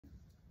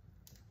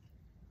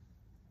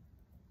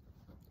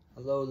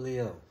Hello,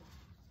 Leo.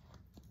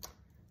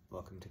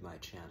 Welcome to my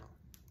channel.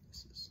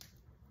 This is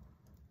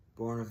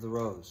Born of the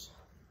Rose.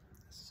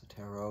 This is a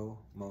tarot,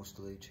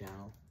 mostly,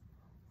 channel.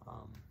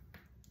 I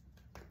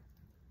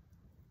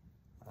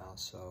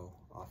also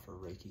offer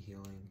Reiki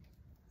healing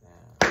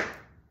and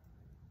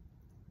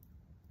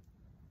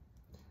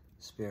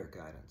spirit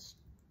guidance.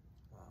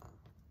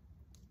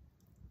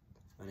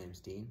 My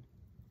name's Dean,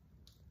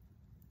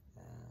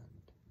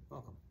 and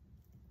welcome.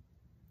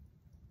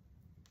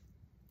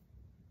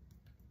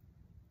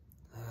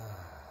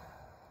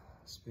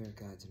 Spirit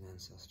guides and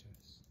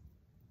ancestors.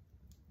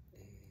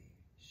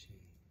 She.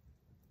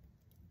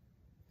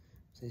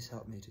 Please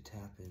help me to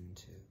tap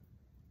into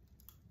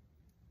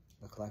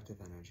the collective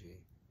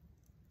energy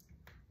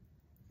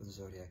for the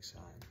zodiac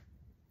sign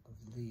of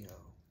Leo.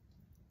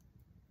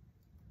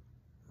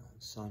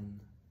 Sun,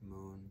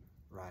 moon,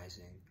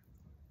 rising,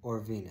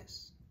 or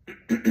Venus.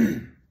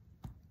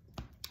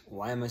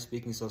 Why am I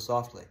speaking so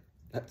softly?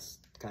 That's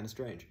kind of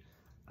strange.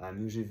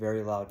 I'm usually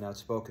very loud and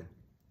outspoken.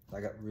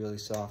 I got really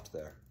soft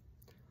there.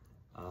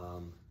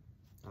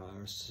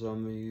 Are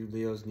some of you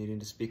Leos needing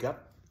to speak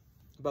up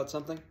about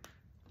something?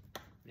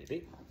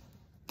 Maybe.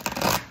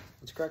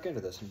 Let's crack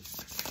into this and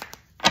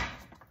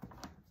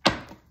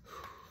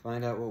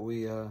find out what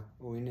we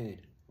need,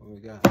 what we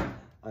got.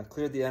 I've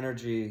cleared the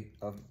energy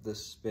of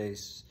this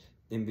space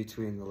in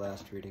between the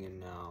last reading and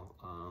now.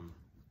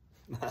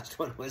 Last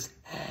one was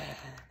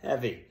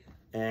heavy.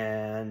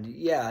 And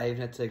yeah, I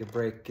even had to take a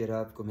break, get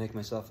up, go make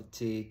myself a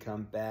tea,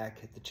 come back,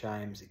 hit the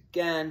chimes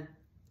again.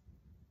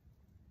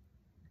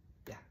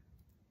 Yeah,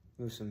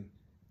 move some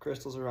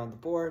crystals around the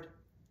board.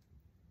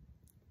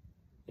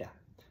 Yeah,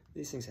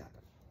 these things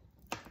happen.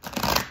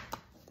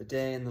 The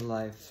day in the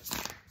life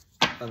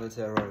of a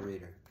tarot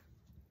reader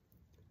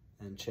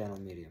and channel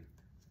medium.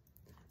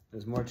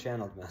 There's more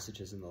channeled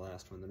messages in the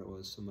last one than it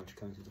was so much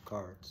coming through the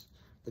cards.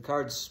 The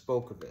cards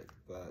spoke of it,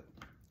 but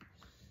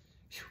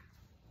whew,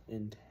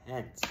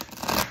 intense.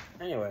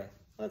 Anyway,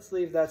 let's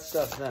leave that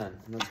stuff then,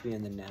 and let's be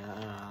in the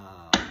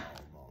now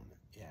moment.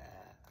 Yeah,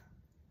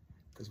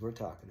 because we're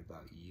talking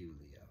about you,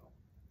 Leo.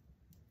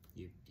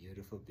 You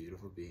beautiful,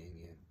 beautiful being,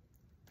 you.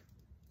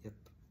 Yep.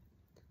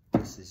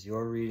 This is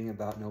your reading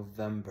about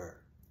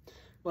November.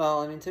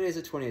 Well, I mean, today's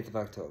the 28th of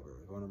October.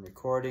 When I'm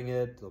recording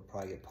it, it'll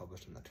probably get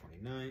published on the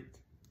 29th.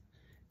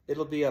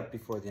 It'll be up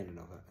before the end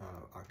of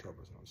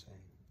October is what I'm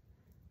saying.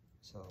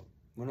 So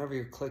whenever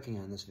you're clicking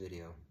on this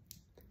video,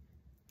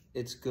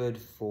 it's good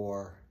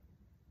for,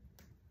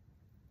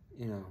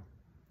 you know,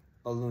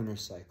 a lunar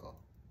cycle.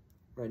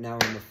 Right now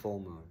we're in the full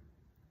moon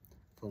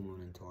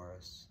in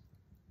Taurus.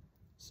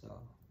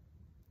 So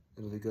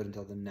it'll be good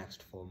until the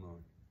next full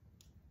moon.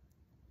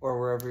 Or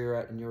wherever you're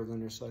at in your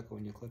lunar cycle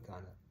when you click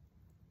on it.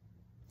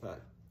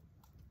 But,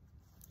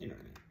 you know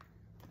what I mean.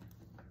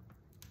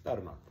 About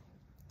a month.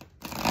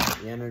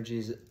 The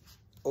energies,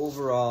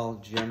 overall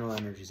general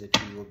energies that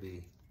you will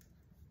be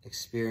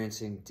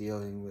experiencing,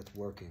 dealing with,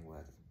 working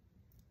with.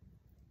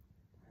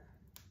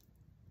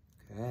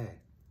 Okay.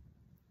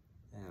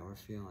 Yeah, we're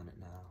feeling it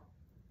now.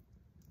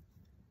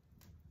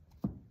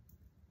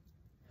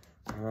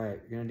 All right,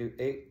 we're going to do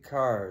 8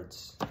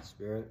 cards,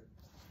 Spirit.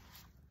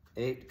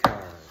 8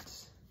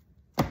 cards.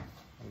 I'm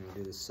going to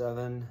do the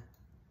 7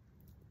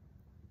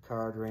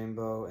 card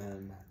rainbow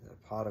and the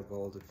pot of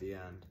gold at the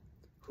end.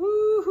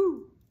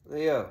 Woohoo!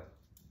 Leo.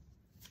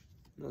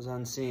 Those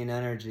unseen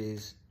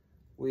energies.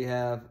 We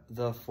have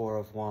the 4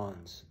 of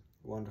Wands.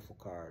 Wonderful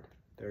card.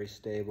 Very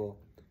stable.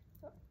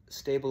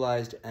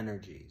 Stabilized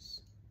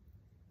energies.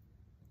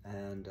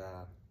 And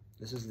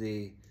this is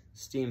the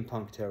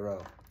Steampunk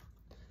Tarot.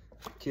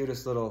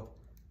 Cutest little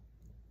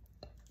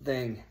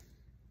thing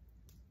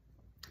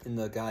in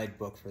the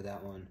guidebook for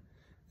that one.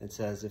 It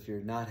says, if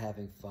you're not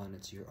having fun,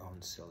 it's your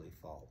own silly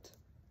fault.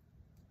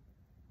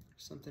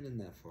 There's something in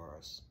that for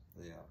us,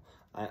 Leo.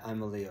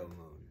 I'm a Leo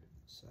moon,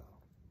 so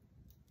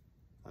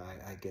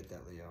I get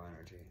that Leo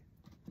energy.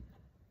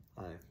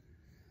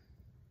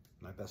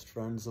 My best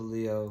friend's a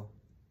Leo.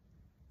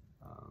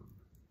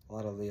 A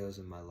lot of Leos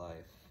in my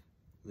life.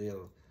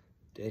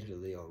 Dated a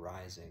Leo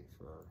rising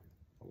for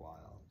a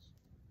while.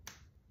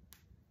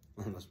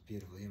 One of the most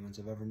beautiful humans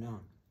I've ever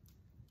known.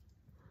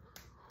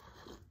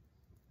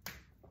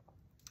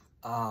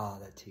 Ah,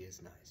 that tea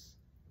is nice.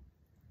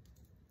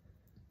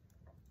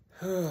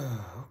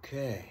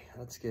 Okay,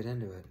 let's get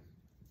into it.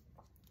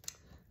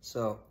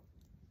 So,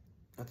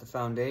 at the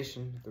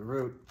foundation, the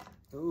root,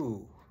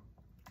 ooh,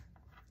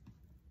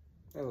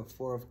 we have a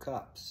 4 of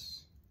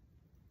Cups.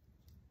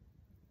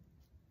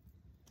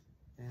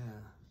 Yeah,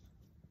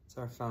 it's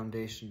our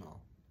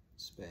foundational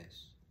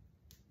space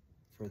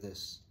for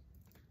this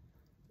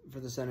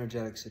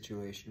energetic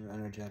situation or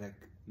energetic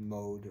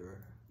mode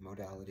or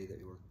modality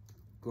that we're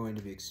going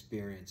to be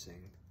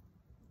experiencing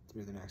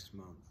through the next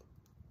month.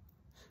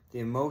 The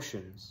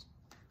emotions,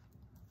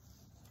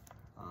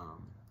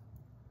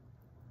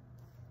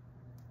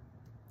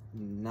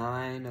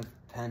 9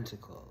 of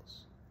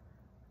Pentacles.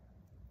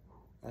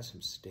 That's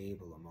some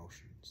stable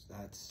emotions.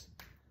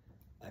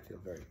 I feel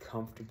very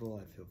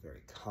comfortable. I feel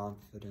very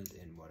confident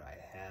in what I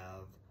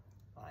have.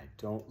 I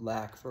don't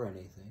lack for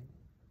anything.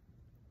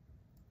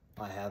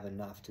 I have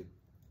enough to...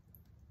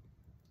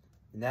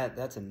 And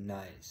that's a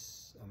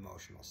nice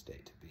emotional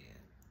state to be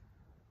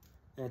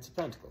in. And it's a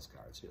Pentacles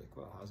card, so you're like,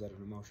 well, how's that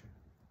an emotion?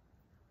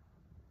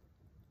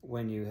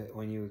 When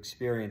you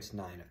experience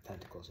 9 of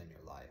Pentacles in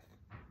your life,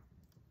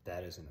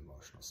 that is an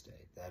emotional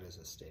state. That is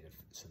a state of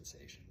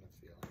sensation, of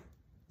feeling.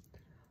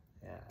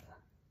 Yeah.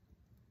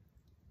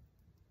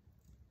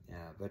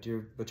 Yeah, but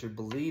you're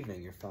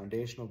believing, your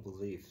foundational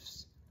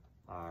beliefs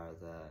are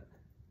that,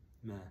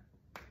 meh,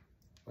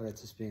 well,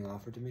 that's just being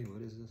offered to me.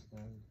 What is this?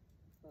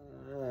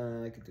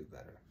 I could do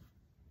better,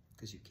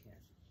 because you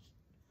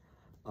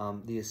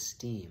can't. The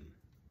esteem,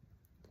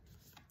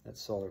 that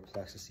solar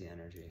plexus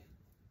energy,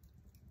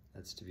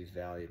 that's to be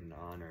valued and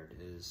honored,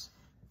 is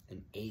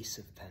an Ace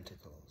of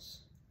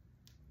Pentacles.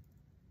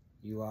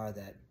 You are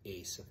that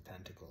Ace of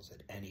Pentacles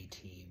that any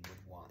team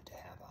would want to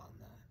have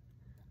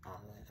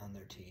on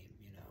their team,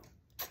 you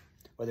know.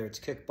 Whether it's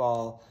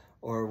kickball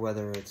or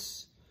whether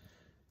it's,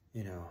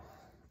 you know,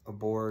 a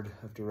board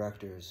of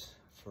directors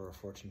for a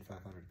Fortune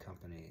 500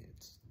 company,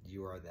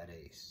 you are that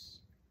ace.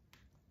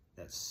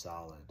 That's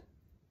solid,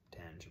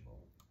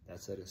 tangible.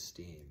 That's that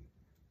esteem,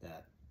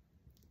 that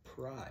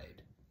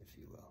pride, if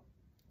you will.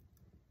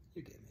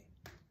 You get me.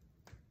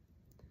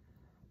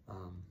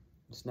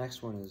 This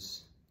next one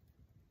is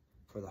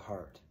for the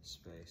heart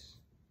space.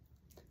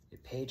 A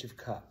Page of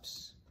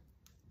Cups.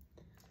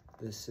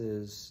 This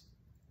is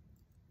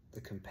the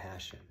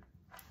compassion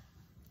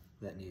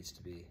that needs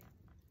to be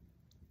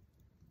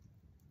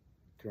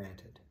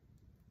granted.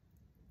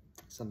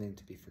 Something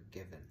to be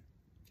forgiven,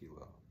 if you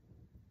will.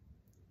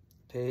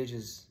 Page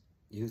is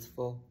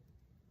youthful,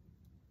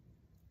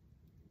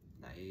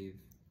 naive,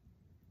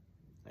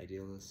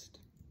 idealist,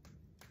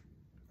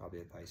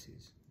 probably a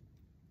Pisces,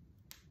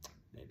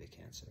 maybe a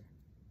Cancer.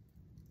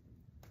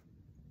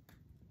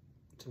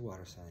 It's a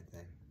water sign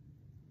thing.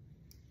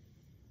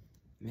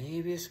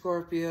 Maybe a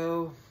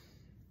Scorpio.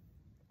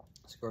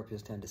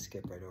 Scorpios tend to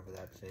skip right over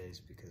that phase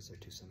because they're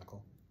too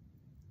cynical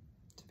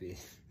to be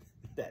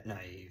that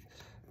naive.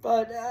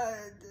 But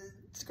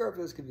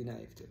Scorpios can be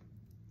naive too.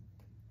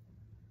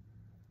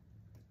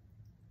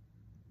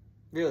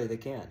 Really, they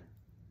can.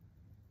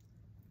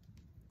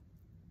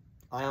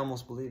 I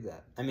almost believe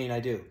that. I mean, I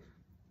do.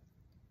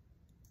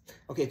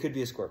 Okay, it could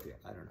be a Scorpio.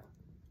 I don't know.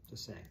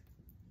 Just saying.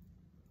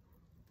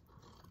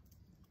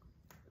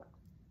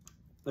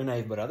 They're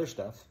naive about other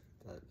stuff,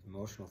 but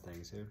emotional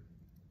things here.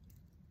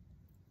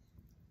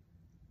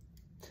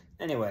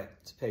 Anyway,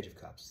 it's a Page of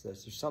Cups.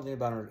 There's something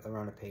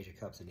around a Page of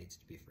Cups that needs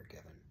to be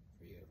forgiven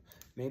for you.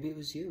 Maybe it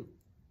was you.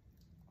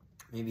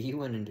 Maybe you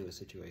went into a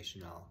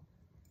situation all,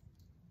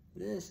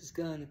 this is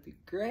going to be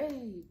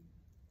great.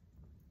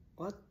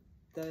 What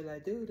did I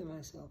do to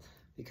myself?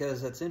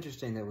 Because that's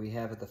interesting that we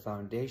have at the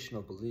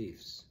foundational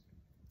beliefs,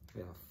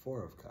 we have a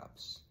 4 of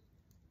Cups.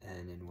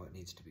 And in what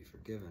needs to be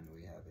forgiven,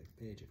 we have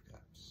a Page of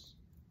Cups.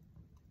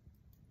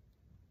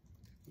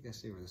 You guys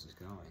see where this is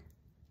going.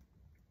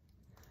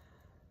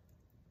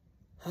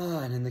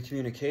 And in the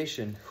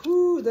communication,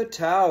 whoo, the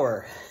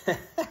Tower.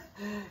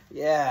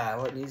 Yeah,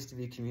 what needs to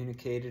be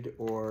communicated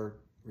or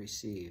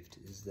received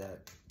is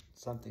that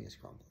something is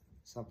crumbling.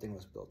 Something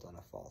was built on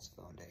a false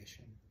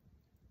foundation.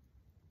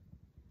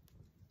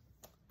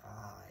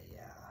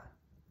 Yeah.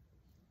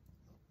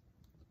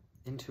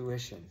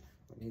 Intuition,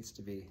 what needs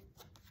to be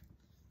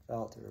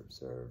felt or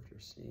observed or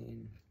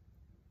seen,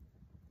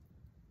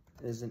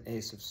 is an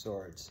Ace of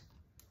Swords.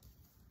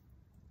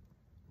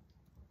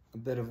 A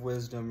bit of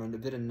wisdom and a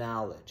bit of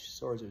knowledge.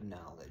 Swords are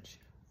knowledge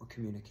or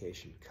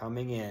communication.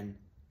 Coming in,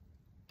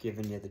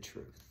 giving you the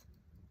truth.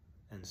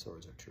 And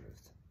swords are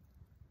truth.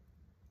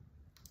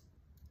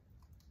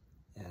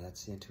 Yeah,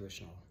 that's the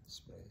intuitional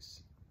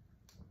space.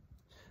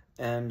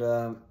 And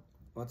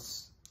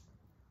what's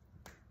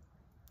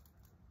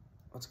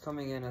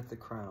coming in at the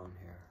crown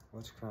here?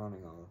 What's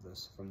crowning all of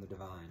this from the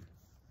divine?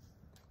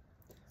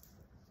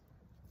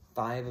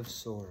 5 of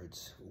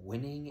Swords,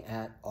 winning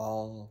at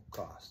all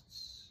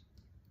costs.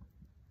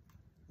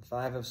 The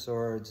 5 of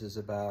Swords is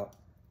about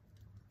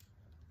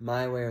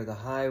my way or the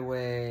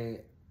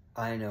highway,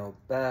 I know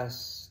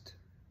best,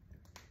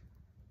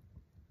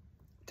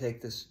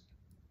 take this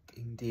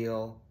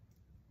deal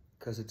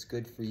because it's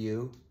good for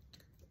you.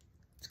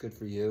 It's good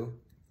for you.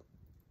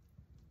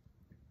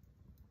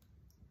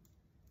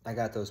 I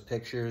got those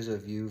pictures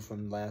of you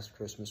from last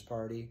Christmas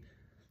party.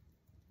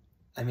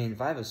 I mean,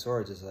 5 of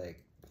Swords is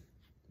like,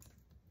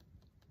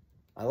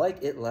 I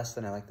like it less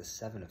than I like the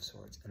 7 of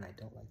Swords, and I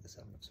don't like the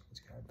 7 of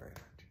Swords card very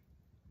much.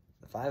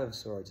 The 5 of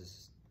Swords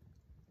is,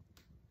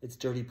 it's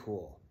dirty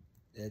pool.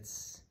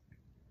 It's,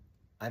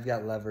 I've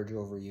got leverage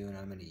over you, and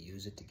I'm going to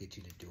use it to get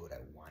you to do what I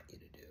want you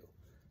to do.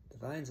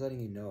 Divine's letting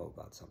you know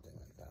about something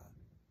like that.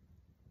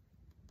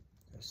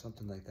 There's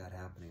something like that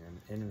happening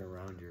in and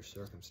around your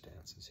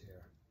circumstances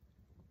here.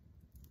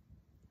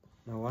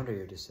 No wonder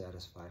you're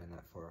dissatisfied in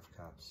that 4 of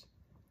Cups.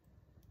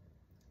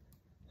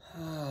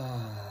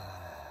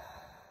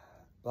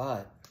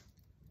 But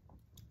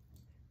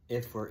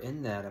if we're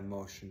in that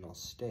emotional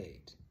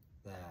state,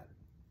 that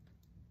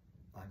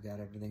I've got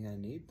everything I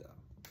need,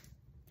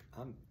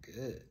 though. I'm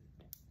good.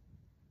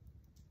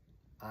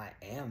 I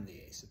am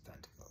the Ace of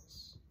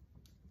Pentacles.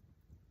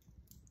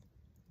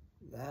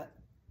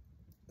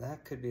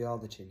 That could be all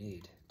that you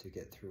need to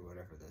get through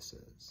whatever this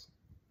is,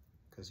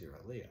 because you're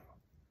a Leo.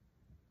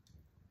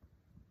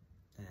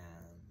 And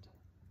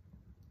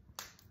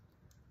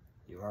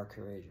you are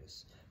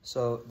courageous.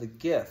 So the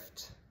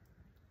gift,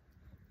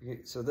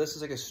 so this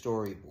is like a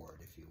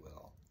storyboard, if you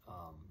will.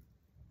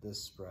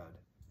 This spread.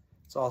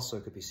 It's also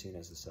could be seen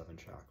as the 7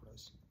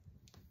 chakras.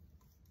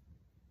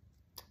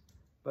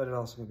 But it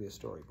also can be a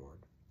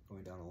storyboard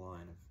going down a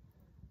line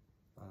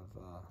of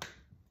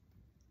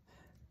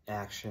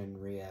action,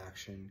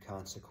 reaction,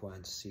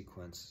 consequence,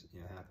 sequence,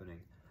 happening.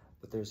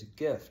 But there's a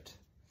gift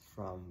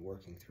from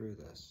working through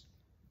this.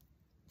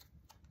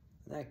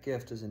 And that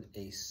gift is an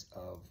Ace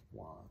of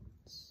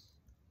Wands.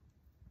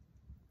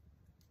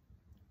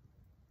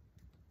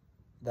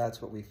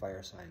 That's what we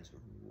fire signs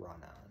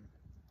run on.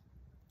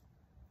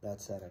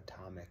 That's that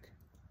atomic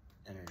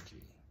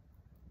energy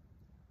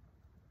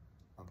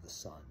of the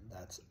sun.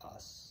 That's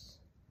us.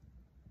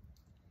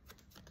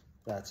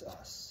 That's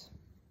us.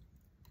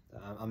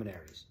 I'm an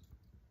Aries.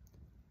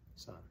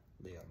 Sun,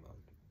 Leo mode.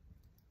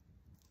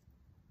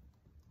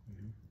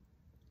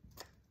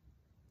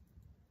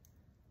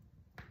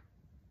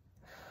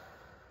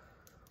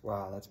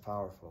 Wow, that's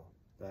powerful.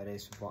 That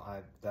Ace of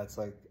Wands, that's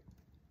like,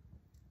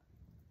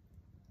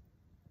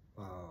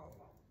 wow.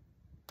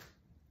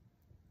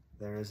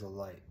 There is a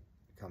light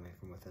coming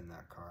from within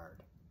that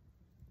card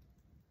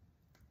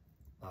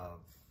of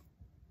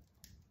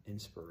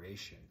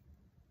inspiration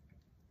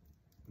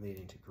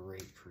leading to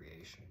great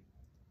creation.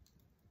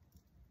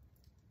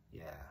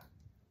 Yeah.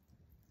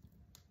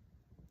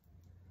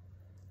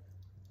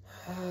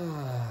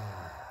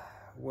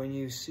 When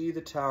you see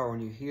the tower,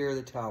 when you hear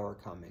the tower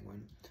coming,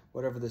 when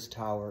whatever this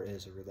tower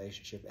is, a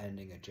relationship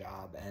ending, a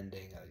job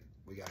ending,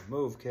 we got to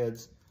move,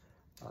 kids.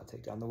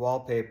 Take down the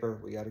wallpaper.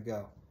 We got to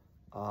go.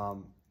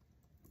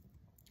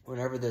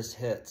 Whenever this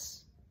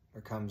hits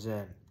or comes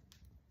in,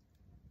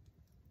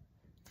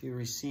 if you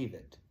receive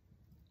it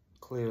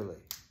clearly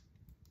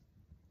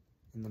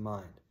in the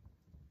mind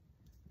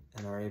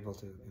and are able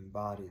to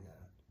embody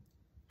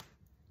that,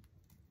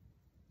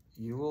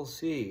 you will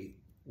see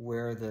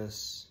where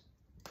this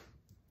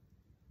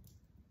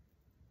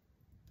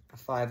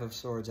 5 of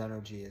Swords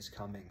energy is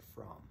coming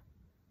from,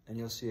 and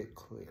you'll see it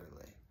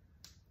clearly.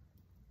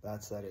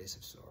 That's that Ace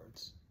of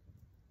Swords.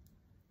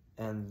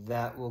 And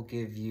that will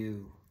give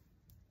you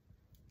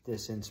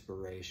this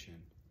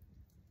inspiration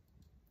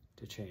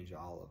to change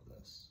all of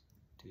this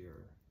to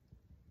your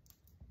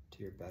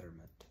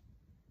betterment.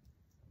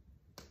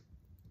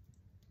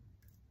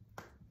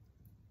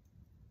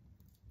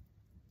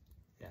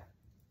 Yeah.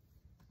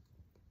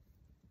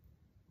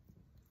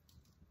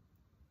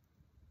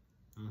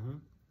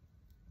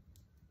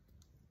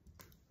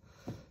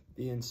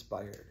 Be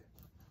inspired.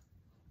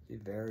 Be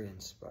very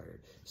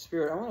inspired.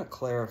 Spirit, I want to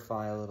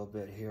clarify a little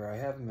bit here. I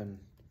haven't been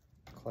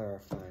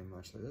clarifying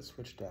much. Let's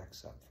switch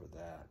decks up for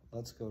that.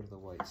 Let's go to the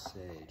White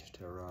Sage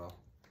Tarot.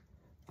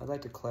 I'd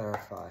like to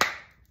clarify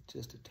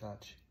just a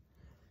touch.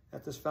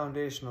 At this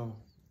foundational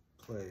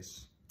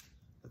place,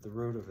 at the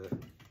root of it,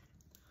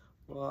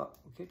 well,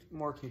 what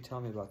more can you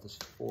tell me about this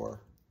 4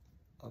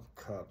 of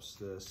Cups?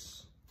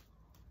 This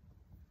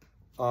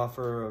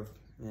offer of,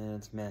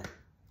 it's meh.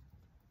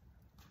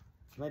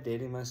 Am I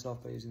dating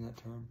myself by using that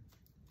term?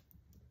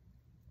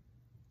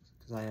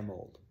 Because I am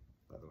old,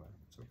 by the way.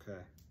 It's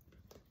okay.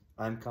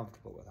 I'm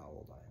comfortable with how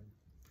old I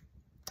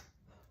am.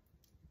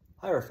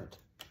 Hierophant.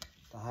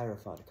 The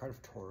Hierophant, a card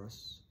of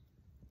Taurus.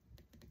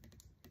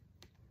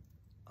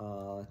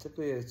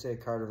 Typically, it's a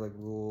card of like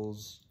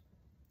rules,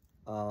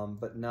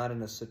 but not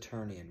in a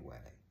Saturnian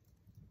way,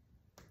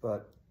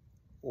 but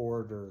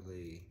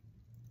orderly.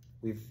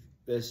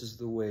 This is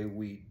the way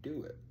we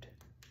do it.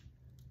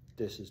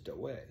 This is the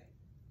way.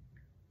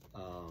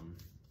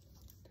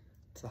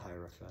 It's a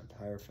Hierophant.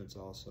 Hierophant's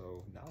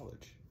also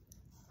knowledge.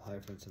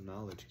 Hierophant's a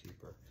knowledge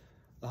keeper.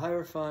 The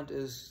Hierophant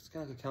is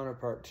kind of like a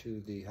counterpart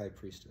to the High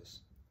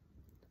Priestess,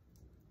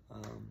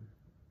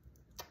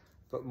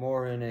 but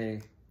more in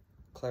a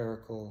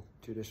clerical,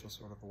 judicial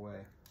sort of a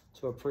way.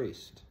 So a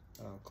priest,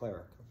 a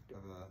cleric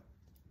of a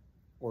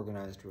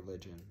organized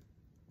religion.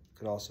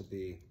 Could also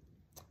be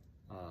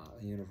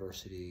a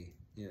university,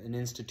 an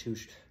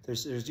institution.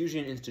 There's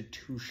usually an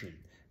institution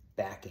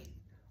backing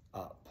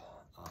up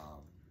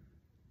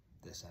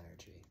this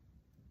energy.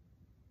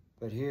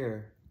 But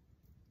here,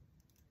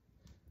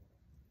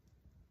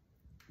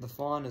 the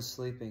fawn is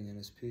sleeping and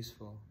is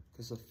peaceful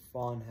because the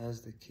fawn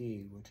has the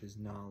key, which is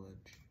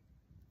knowledge.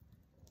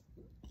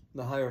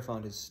 The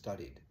Hierophant is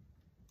studied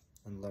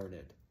and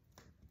learned.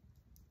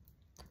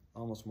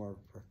 Almost more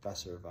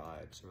professor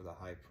vibes, or the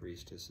High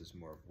Priestess is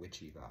more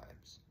witchy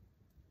vibes.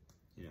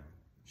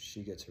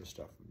 She gets her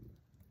stuff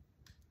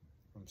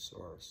from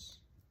source,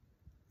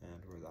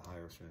 and where the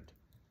Hierophant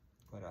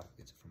quite often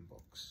gets it from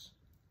books.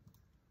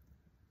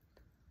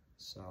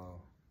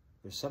 So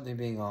there's something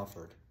being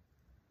offered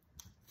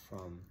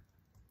from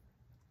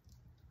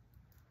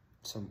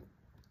some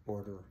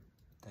order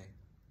thing.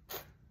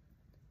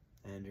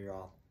 And you're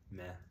all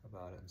meh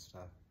about it and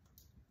stuff.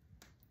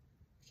 I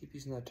keep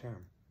using that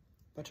term.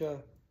 Bunch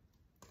of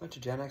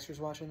Gen Xers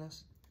watching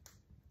this?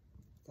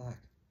 What the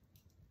heck?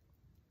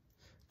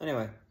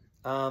 Anyway,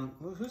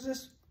 who's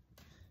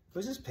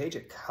this Page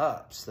of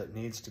Cups that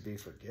needs to be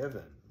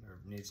forgiven or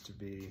needs to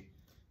be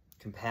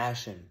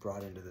compassion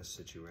brought into this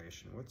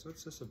situation? What's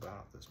this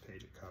about, this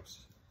Page of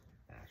Cups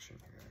action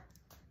here?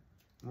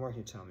 What more can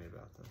you tell me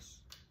about this?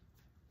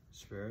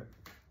 Spirit?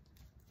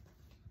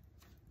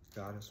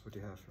 Goddess, what do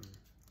you have from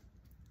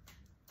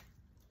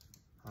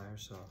higher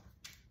self?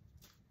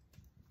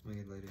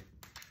 Winged Lady.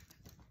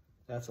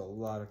 That's a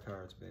lot of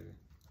cards, baby.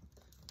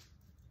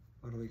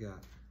 What do we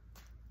got?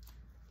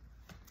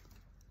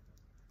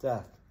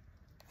 Death.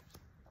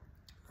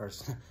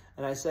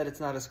 And I said it's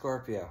not a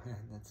Scorpio.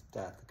 That's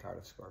Death, the card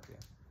of Scorpio.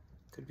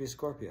 Could be a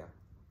Scorpio.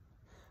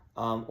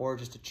 Or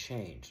just a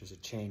change. There's a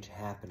change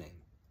happening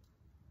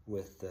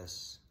with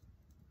this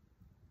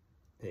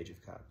Page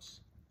of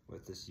Cups,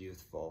 with this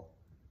youthful,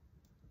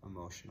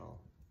 emotional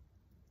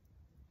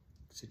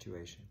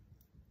situation.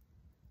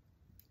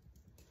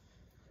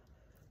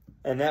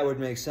 And that would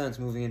make sense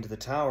moving into the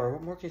Tower.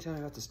 What more can you tell me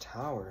about this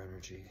Tower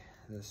energy?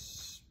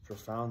 This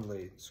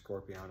profoundly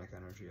scorpionic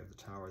energy of the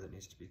Tower that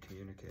needs to be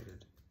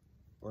communicated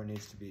or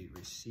needs to be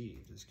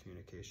received. This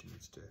communication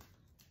needs to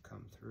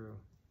come through.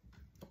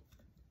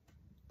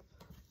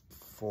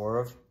 Four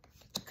of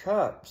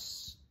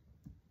Cups.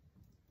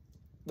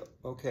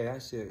 Okay, I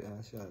see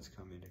how it's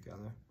coming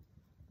together.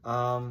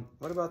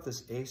 What about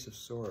this Ace of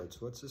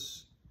Swords? What's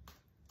this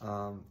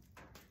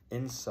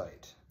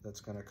insight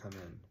that's going to come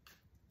in?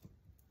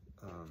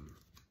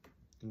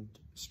 And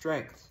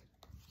strength,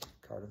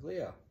 card of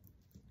Leo.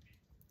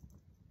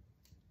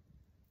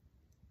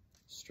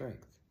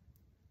 Strength,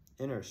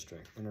 inner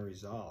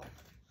resolve,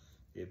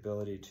 the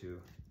ability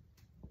to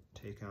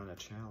take on a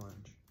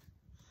challenge.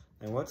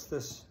 And what's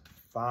this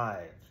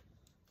five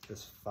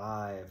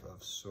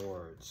of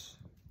Swords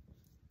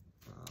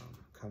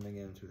coming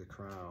in through the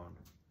crown,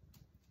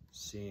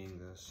 seeing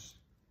this?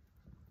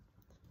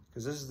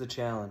 Because this is the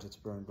challenge that's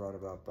been brought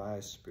about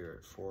by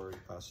Spirit for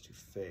us to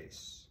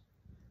face.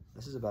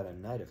 This is about a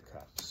Knight of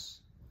Cups,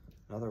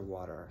 another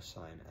water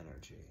sign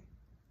energy.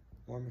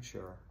 More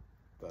mature,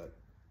 but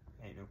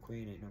ain't no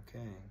queen, ain't no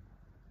king.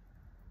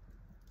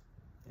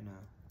 You know,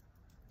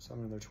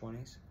 someone in their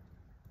 20s,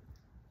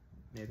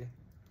 maybe.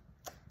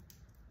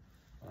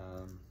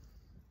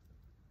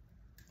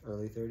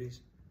 Early 30s,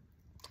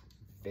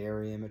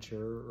 very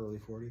immature, early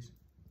 40s.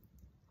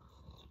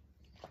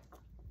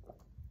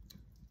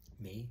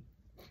 Me?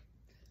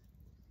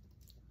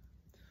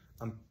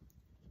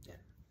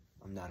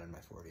 I'm not in my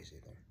 40s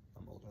either.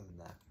 I'm older than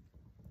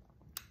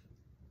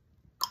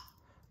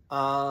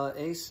that.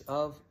 Ace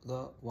of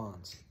the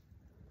Wands.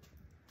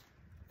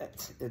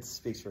 It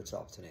speaks for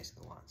itself. It's an Ace of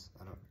the Wands.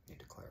 I don't need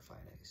to clarify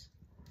an ace.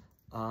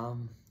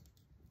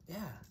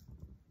 Yeah,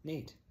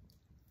 neat.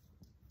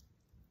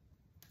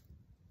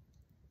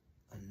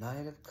 A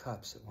Knight of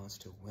Cups that wants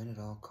to win at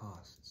all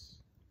costs.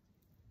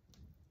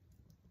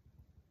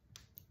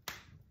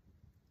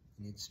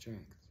 Needs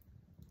strength.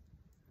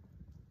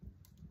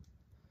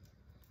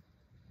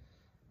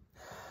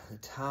 The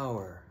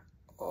Tower.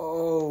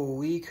 Oh,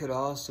 we could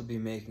also be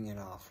making an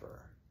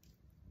offer.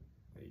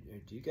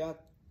 Do you got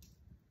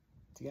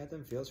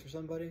them feels for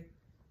somebody?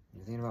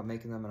 You're thinking about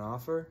making them an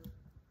offer?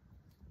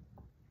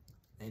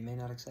 They may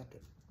not accept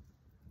it.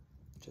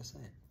 Just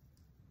saying.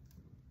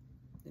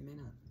 They may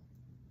not.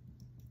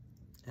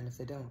 And if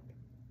they don't,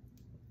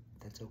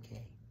 that's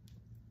okay.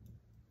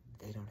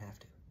 They don't have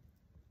to.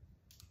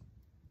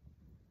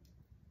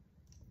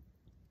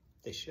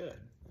 They should.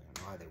 I don't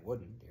know why they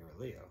wouldn't. You're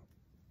a Leo.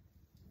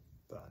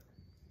 But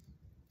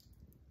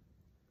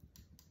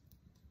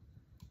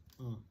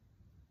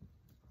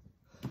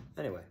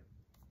anyway,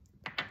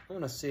 I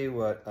want to see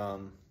what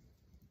the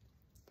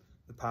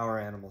Power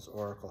Animals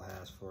Oracle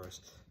has for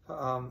us.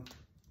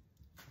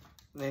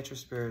 Nature,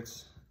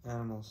 spirits,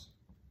 animals,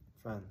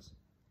 friends.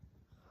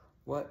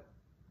 What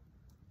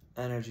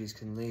energies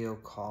can Leo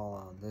call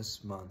on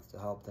this month to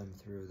help them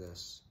through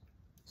this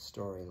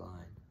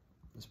storyline,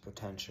 this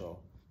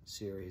potential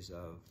series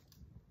of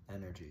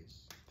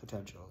energies?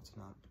 Potential, it's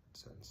not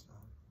set in stone.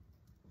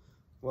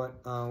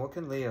 What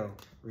can Leo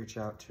reach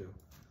out to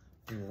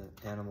in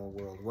the animal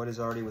world? What is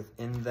already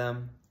within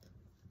them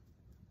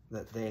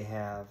that they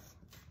have,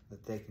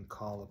 that they can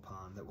call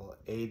upon, that will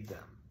aid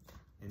them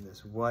in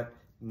this? What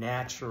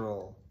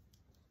natural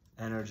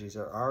energies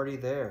are already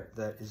there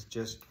that is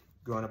just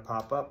going to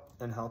pop up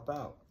and help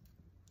out?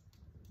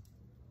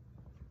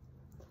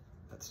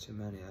 That's too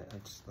many.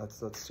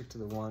 Let's stick to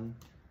the one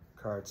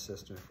card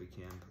system if we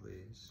can,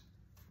 please.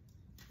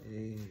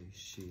 Hey,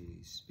 she,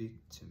 speak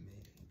to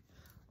me.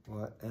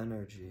 What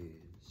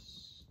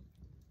energies?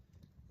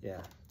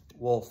 Yeah,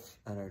 wolf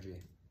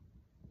energy.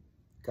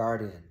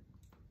 Guardian.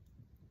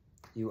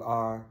 You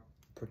are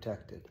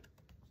protected.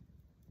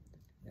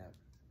 Yeah.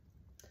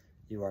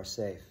 You are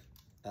safe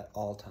at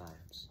all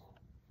times.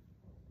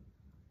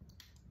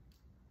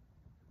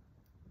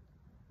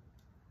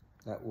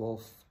 That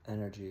wolf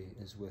energy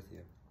is with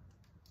you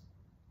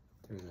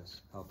through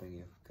this, helping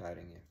you,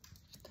 guiding you,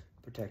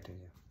 protecting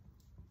you.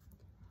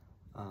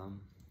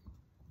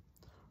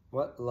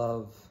 What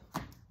love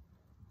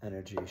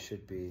energy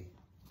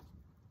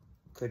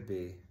could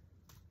be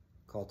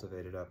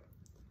cultivated up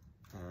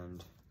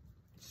and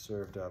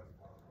served up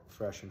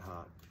fresh and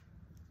hot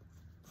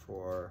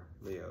for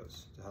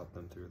Leos to help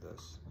them through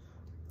this?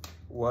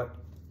 What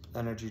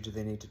energy do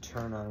they need to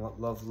turn on? What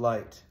love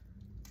light?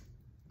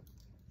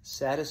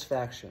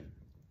 Satisfaction.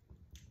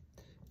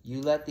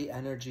 You let the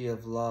energy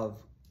of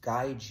love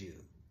guide you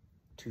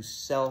to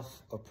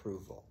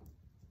self-approval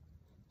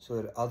so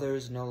that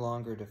others no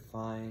longer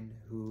define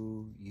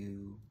who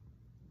you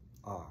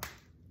are.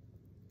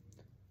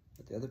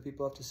 What the other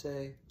people have to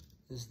say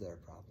is their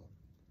problem.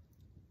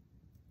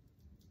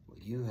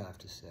 What you have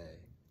to say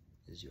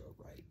is your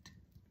right.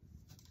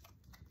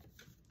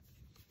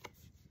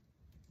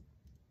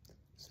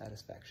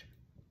 Satisfaction.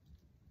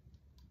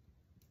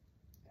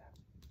 Yeah.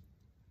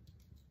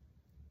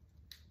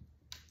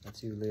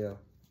 That's you, Leo,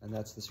 and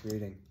that's this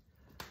reading.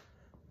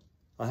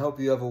 I hope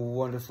you have a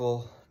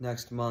wonderful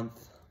next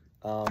month.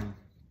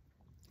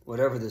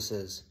 Whatever this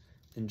is,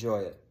 enjoy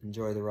it.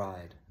 Enjoy the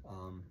ride.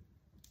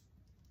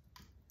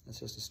 It's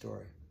just a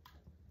story.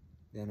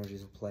 The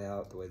energies will play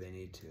out the way they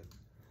need to.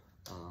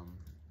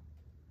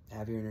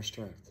 Have your inner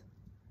strength.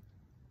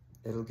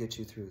 It'll get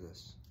you through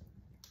this.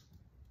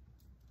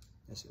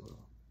 Yes, it will.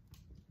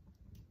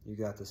 You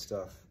got this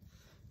stuff.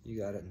 You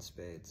got it in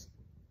spades.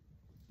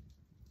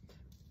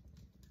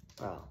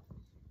 Well,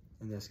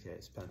 in this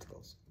case,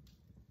 pentacles.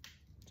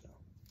 So,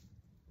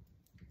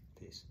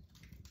 peace.